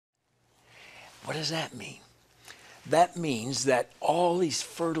What does that mean? That means that all these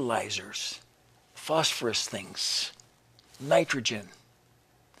fertilizers, phosphorus things, nitrogen,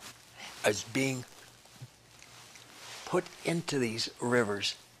 is being put into these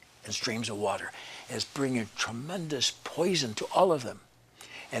rivers and streams of water. Is bringing tremendous poison to all of them.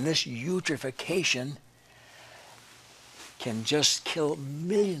 And this eutrophication can just kill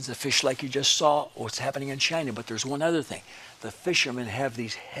millions of fish, like you just saw what's happening in China. But there's one other thing. The fishermen have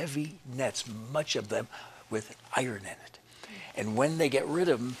these heavy nets, much of them with iron in it. And when they get rid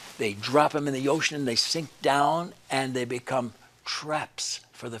of them, they drop them in the ocean and they sink down and they become traps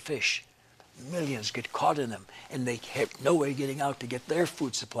for the fish. Millions get caught in them and they have no way getting out to get their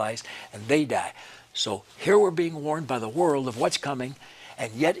food supplies and they die. So here we're being warned by the world of what's coming,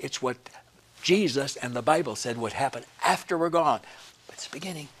 and yet it's what Jesus and the Bible said would happen after we're gone. But it's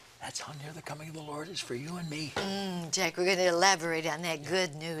beginning. That's how near the coming of the Lord is for you and me. Jack, we're going to elaborate on that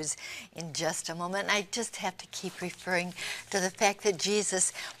good news in just a moment. I just have to keep referring to the fact that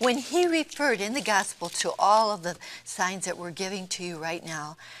Jesus, when he referred in the gospel to all of the signs that we're giving to you right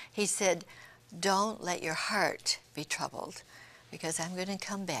now, he said, don't let your heart be troubled, because I'm going to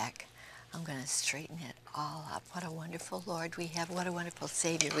come back. I'm going to straighten it all up. What a wonderful Lord we have. What a wonderful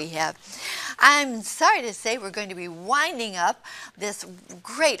Savior we have. I'm sorry to say we're going to be winding up this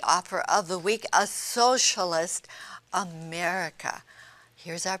great offer of the week, A Socialist America.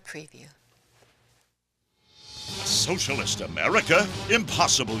 Here's our preview. Socialist America?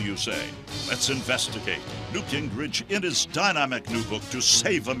 Impossible, you say. Let's investigate. Newt Gingrich, in his dynamic new book, To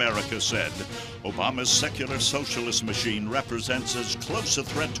Save America, said, Obama's secular socialist machine represents as close a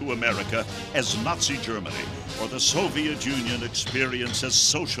threat to America as Nazi Germany or the Soviet Union experienced as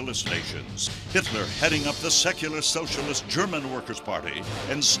socialist nations. Hitler heading up the secular socialist German Workers' Party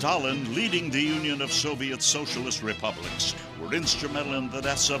and Stalin leading the Union of Soviet Socialist Republics were instrumental in the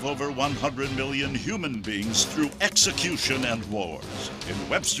deaths of over 100 million human beings through execution and wars. In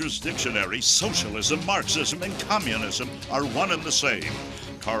Webster's dictionary, socialism, Marxism, and communism are one and the same.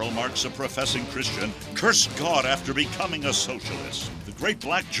 Karl Marx, a professing Christian, cursed God after becoming a socialist. The great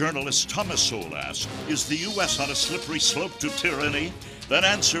black journalist Thomas Sowell asked, is the U.S. on a slippery slope to tyranny? Then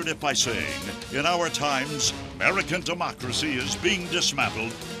answered it by saying, in our times, American democracy is being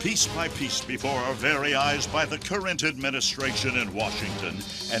dismantled piece by piece before our very eyes by the current administration in Washington,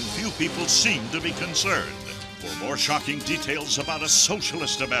 and few people seem to be concerned. For more shocking details about a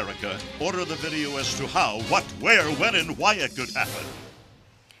socialist America, order the video as to how, what, where, when, and why it could happen.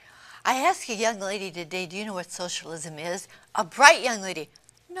 I asked a young lady today, do you know what socialism is? A bright young lady.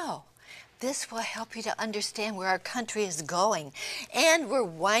 No. This will help you to understand where our country is going. And we're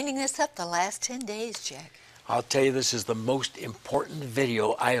winding this up the last 10 days, Jack. I'll tell you, this is the most important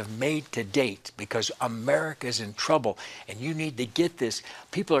video I have made to date because America is in trouble and you need to get this.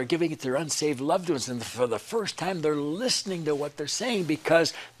 People are giving it to their unsaved loved ones, and for the first time they're listening to what they're saying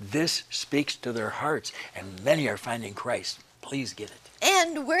because this speaks to their hearts, and many are finding Christ. Please get it.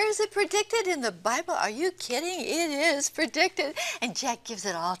 And where is it predicted in the Bible? Are you kidding? It is predicted. And Jack gives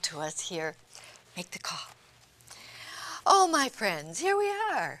it all to us here. Make the call. Oh, my friends, here we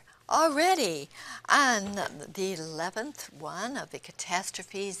are already on the 11th one of the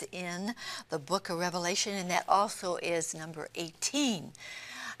catastrophes in the book of Revelation, and that also is number 18.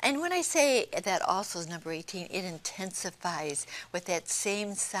 And when I say that also is number 18, it intensifies with that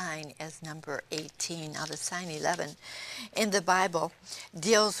same sign as number 18. Now the sign 11 in the Bible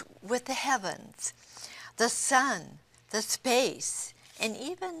deals with the heavens, the sun, the space, and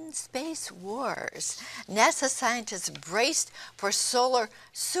even space wars. NASA scientists braced for solar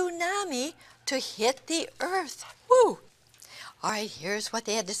tsunami to hit the Earth. Woo! All right, here's what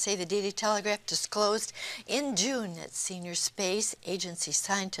they had to say. The Daily Telegraph disclosed in June that senior space agency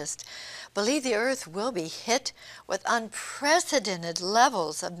scientists believe the Earth will be hit with unprecedented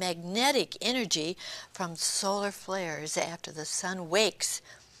levels of magnetic energy from solar flares after the sun wakes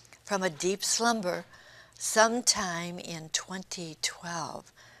from a deep slumber sometime in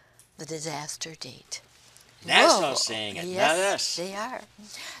 2012, the disaster date. NASA's saying it, yes, not us. They are.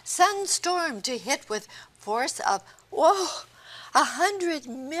 Sunstorm to hit with force of, whoa, 100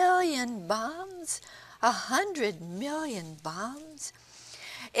 million bombs? 100 million bombs?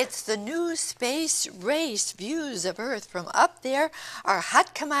 It's the new space race. Views of Earth from up there are a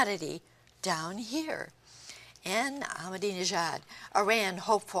hot commodity down here. And Ahmadinejad, Iran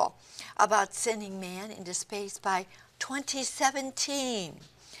hopeful about sending man into space by 2017.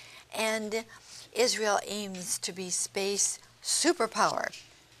 And Israel aims to be space superpower.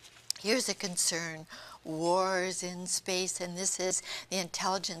 Here's a concern. Wars in space, and this is the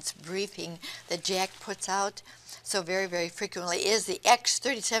intelligence briefing that Jack puts out. so very, very frequently. Is the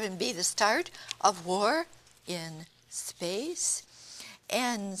X-37B the start of war in space?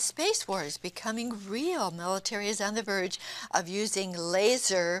 And space war is becoming real. Military is on the verge of using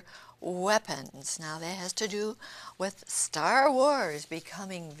laser weapons. Now that has to do with Star Wars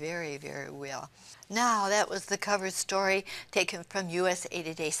becoming very, very real. Now that was the cover story taken from USA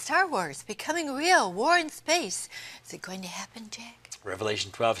Today. Star Wars becoming real. War in space. Is it going to happen, Jack?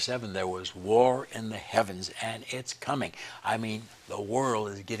 Revelation 12:7, there was war in the heavens, and it's coming. I mean, the world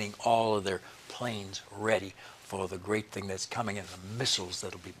is getting all of their planes ready for the great thing that's coming, and the missiles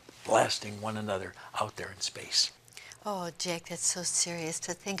that'll be blasting one another out there in space. Oh, Jack, that's so serious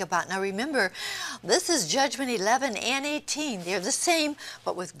to think about. Now remember, this is Judgment 11 and 18. They're the same,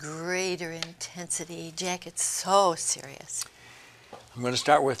 but with greater intensity. Jack, it's so serious. I'm going to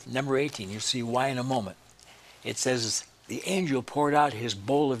start with number 18. You'll see why in a moment. It says, the angel poured out his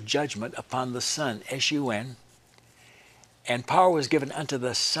bowl of judgment upon the sun, S-U-N, and power was given unto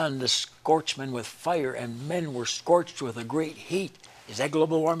the sun to scorch men with fire, and men were scorched with a great heat. Is that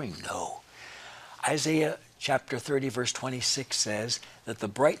global warming? No. Isaiah chapter 30, verse 26 says that the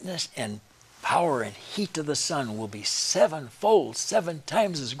brightness and power and heat of the sun will be sevenfold, 7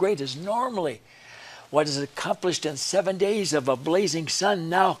 times as great as normally. What is accomplished in 7 days of a blazing sun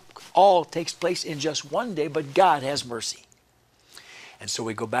now all takes place in just 1 day, but God has mercy. And so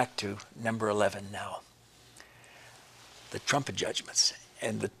we go back to number 11 now. The trumpet judgments.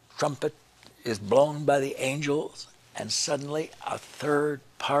 And the trumpet is blown by the angels, and suddenly a third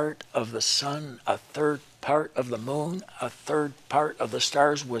part of the sun, a third part of the moon, a third part of the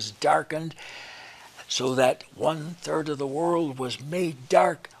stars was darkened, so that 1/3 of the world was made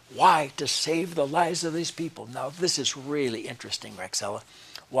dark. Why? To save the lives of these people. Now, this is really interesting, Rexella.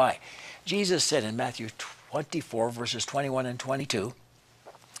 Why? Jesus said in Matthew 24, verses 21 and 22,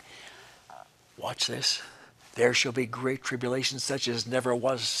 watch this, there shall be great tribulation, such as never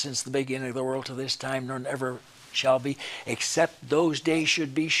was since the beginning of the world to this time, nor ever shall be, except those days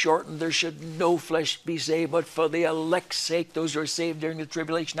should be shortened. There should no flesh be saved, but for the elect's sake, those who are saved during the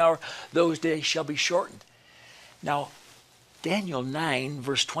tribulation hour, those days shall be shortened. Now, Daniel 9,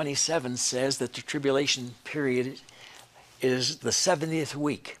 verse 27 says that the tribulation period is the 70th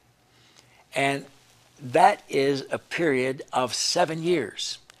week. And that is a period of 7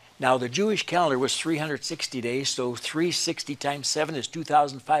 years. Now, the Jewish calendar was 360 days, so 360 times 7 is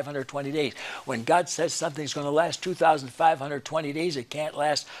 2,520 days. When God says something's going to last 2,520 days, it can't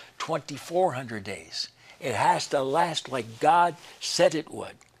last 2,400 days. It has to last like God said it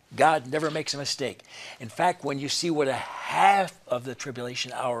would. God never makes a mistake. In fact, when you see what a half of the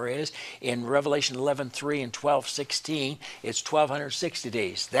tribulation hour is, in Revelation 11:3 and 12:16, it's 1,260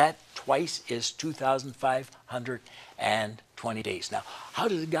 days. That twice is 2,520 days. Now, how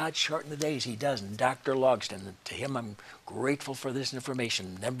does God shorten the days? He doesn't. Dr. Logston, to him I'm grateful for this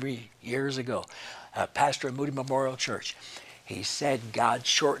information. Years ago, pastor of Moody Memorial Church, he said God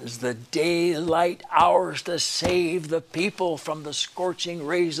shortens the daylight hours to save the people from the scorching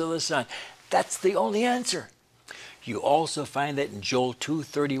rays of the sun. That's the only answer. You also find that in Joel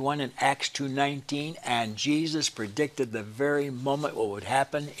 2:31 and Acts 2:19, and Jesus predicted the very moment what would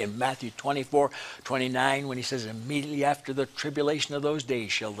happen in Matthew 24:29 when he says, immediately after the tribulation of those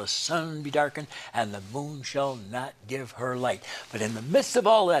days shall the sun be darkened and the moon shall not give her light. But in the midst of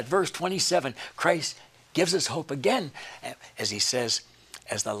all that, verse 27, Christ gives us hope again, as he says,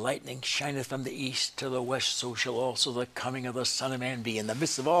 as the lightning shineth from the east to the west, so shall also the coming of the Son of Man be. In the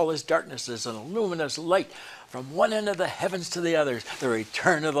midst of all this darkness is an luminous light from one end of the heavens to the other, the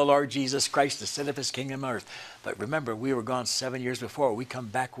return of the Lord Jesus Christ to set up his kingdom on earth. But remember, we were gone 7 years before. We come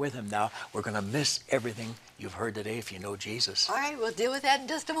back with him now. We're going to miss everything you've heard today if you know Jesus. All right, we'll deal with that in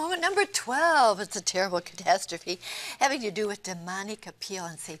just a moment. Number 12, it's a terrible catastrophe having to do with demonic appeal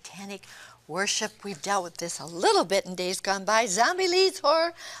and satanic worship. We've dealt with this a little bit in days gone by. Zombie leads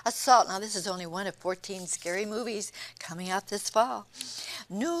horror assault. Now, this is only one of 14 scary movies coming out this fall.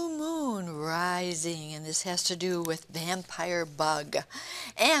 New moon rising, and this has to do with vampire bug.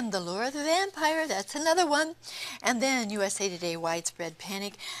 And the lure of the vampire, that's another one. And then USA Today, widespread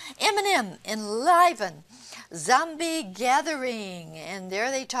panic. Eminem, enliven. Zombie gathering. And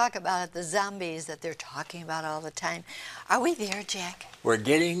there they talk about it, the zombies that they're talking about all the time. Are we there, Jack? We're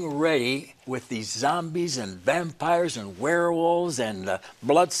getting ready with these zombies and vampires and werewolves and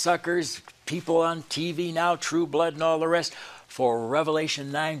bloodsuckers, people on TV now, True Blood and all the rest, For Revelation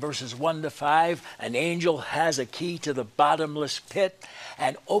 9 verses 1 to 5, an angel has a key to the bottomless pit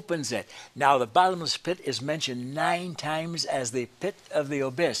and opens it. Now the bottomless pit is mentioned 9 times as the pit of the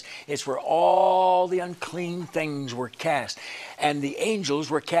abyss. It's where all the unclean things were cast. And the angels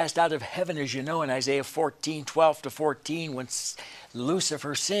were cast out of heaven, as you know, in Isaiah 14, 12 to 14, when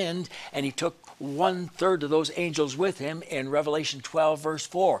Lucifer sinned, and he took 1/3 of those angels with him in Revelation 12 verse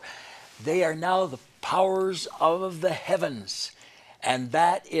 4. They are now the powers of the heavens. And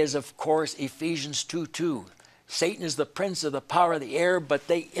that is, of course, Ephesians 2:2. Satan is the prince of the power of the air, but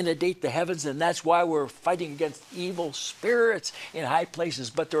they inundate the heavens, and that's why we're fighting against evil spirits in high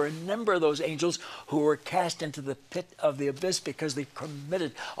places. But there are a number of those angels who were cast into the pit of the abyss because they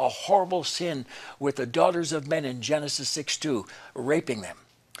committed a horrible sin with the daughters of men in Genesis 6:2, raping them.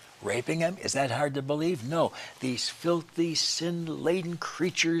 Raping them? Is that hard to believe? No. These filthy, sin-laden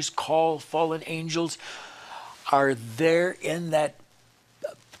creatures called fallen angels are there in that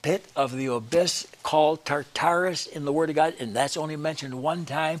pit of the abyss called Tartarus in the Word of God, and that's only mentioned 1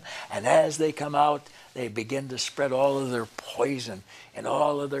 time. And as they come out, they begin to spread all of their poison and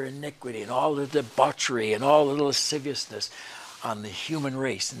all of their iniquity and all the debauchery and all of the lasciviousness on the human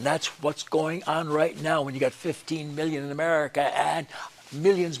race. And that's what's going on right now when you got 15 million in America and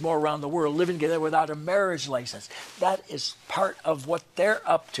millions more around the world living together without a marriage license. That is part of what they're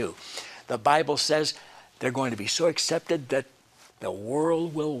up to. The Bible says they're going to be so accepted that the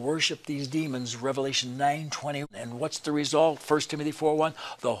world will worship these demons, Revelation 9:20. And what's the result? 1 Timothy 4:1.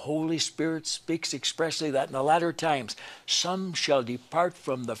 The Holy Spirit speaks expressly that in the latter times some shall depart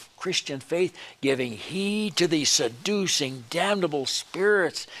from the Christian faith, giving heed to the seducing, damnable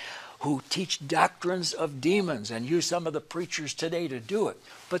spirits who teach doctrines of demons, and use some of the preachers today to do it.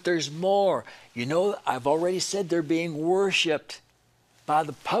 But there's more. You know, I've already said they're being worshipped by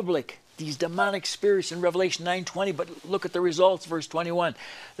the public, these demonic spirits in Revelation 9:20, but look at the results, verse 21.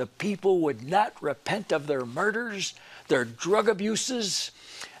 The people would not repent of their murders, their drug abuses,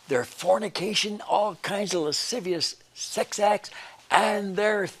 their fornication, all kinds of lascivious sex acts, and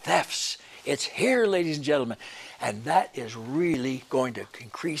their thefts. It's here, ladies and gentlemen. And that is really going to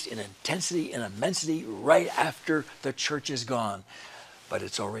increase in intensity and immensity right after the church is gone. But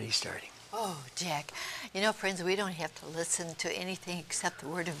it's already starting. Oh, Jack, you know, friends, we don't have to listen to anything except the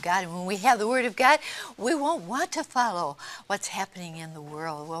Word of God. And when we have the Word of God, we won't want to follow what's happening in the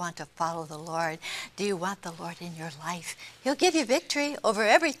world. We want to follow the Lord. Do you want the Lord in your life? He'll give you victory over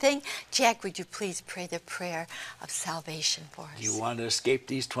everything. Jack, would you please pray the prayer of salvation for us? You want to escape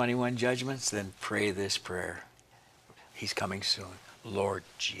these 21 judgments? Then pray this prayer. He's coming soon. Lord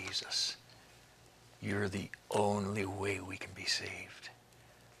Jesus, you're the only way we can be saved.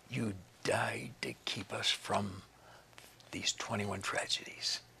 You died to keep us from these 21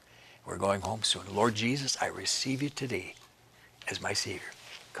 tragedies. We're going home soon. Lord Jesus, I receive you today as my Savior.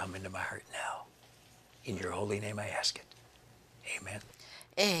 Come into my heart now. In your holy name I ask it. Amen.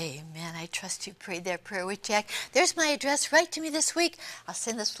 Amen. I trust you prayed that prayer with Jack. There's my address. Write to me this week. I'll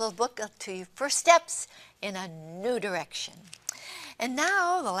send this little book up to you. First Steps in a New Direction. And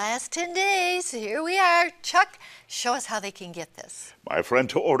now, the last 10 days, here we are. Chuck, show us how they can get this. My friend,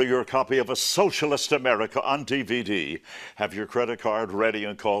 to order your copy of A Socialist America on DVD, have your credit card ready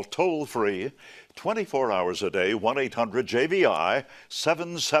and call toll-free 24 hours a day, 1-800-JVI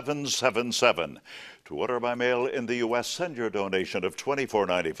 7777. To order by mail in the U.S., send your donation of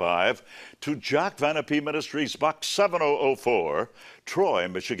 $24.95 to Jack Vanapee Ministries, Box 7004, Troy,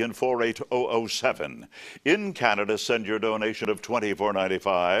 Michigan 48007. In Canada, send your donation of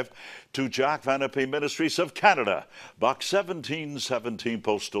 $24.95 to Jack Vanapee Ministries of Canada, Box 1717,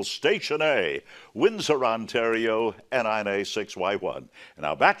 Postal Station A, Windsor, Ontario, NINA 6Y1. And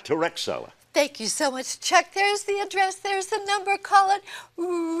now back to Rex Sella. Thank you so much, Chuck. There's the address. There's the number. Call it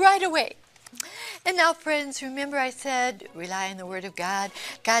right away. And now, friends, remember I said, rely on the Word of God.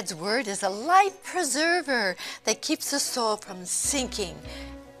 God's Word is a life preserver that keeps the soul from sinking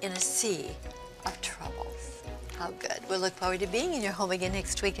in a sea of troubles. How good. We'll look forward to being in your home again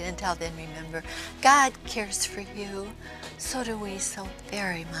next week. And until then, remember, God cares for you. So do we so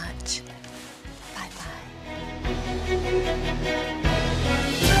very much. Bye-bye.